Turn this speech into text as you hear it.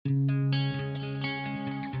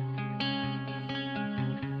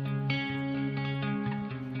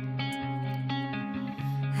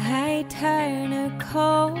turn a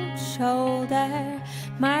cold shoulder.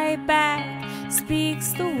 My back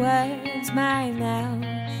speaks the words my mouth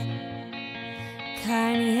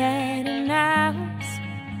can't yet announce.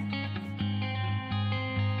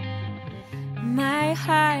 My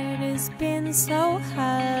heart has been so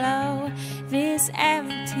hollow, this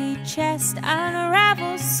empty chest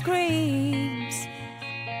unravels, screams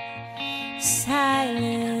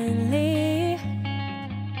silently.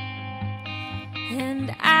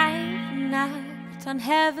 And I've knocked on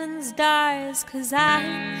heaven's doors, 'cause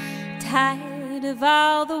I'm tired of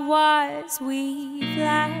all the wars we've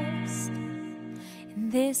lost in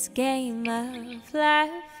this game of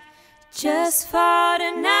life. Just for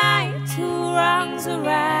tonight, two wrongs are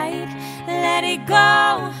right. Let it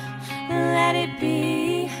go, let it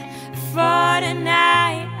be. For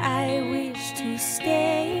tonight, I wish to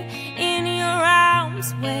stay in your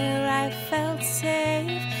arms where I felt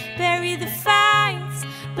safe. Bury the fights,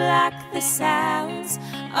 block the sounds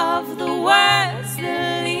of the words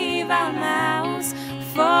that leave our mouths.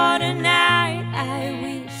 For tonight, I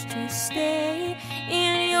wish to stay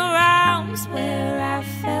in your arms where I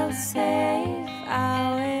felt safe.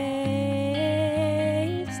 Always,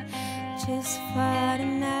 just for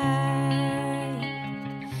tonight,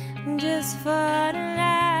 just for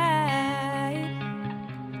tonight.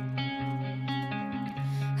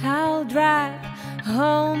 I'll drop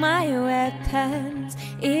all my weapons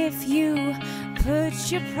if you put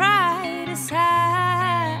your pride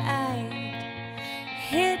aside.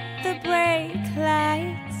 Hit the brake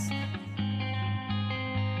lights.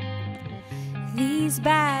 These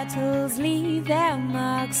battles leave their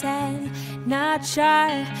marks, and not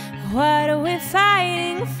sure what we're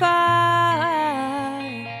fighting for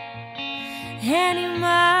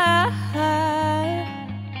anymore.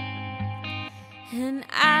 And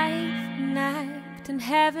I've knocked on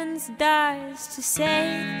heaven's doors to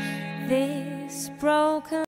save this broken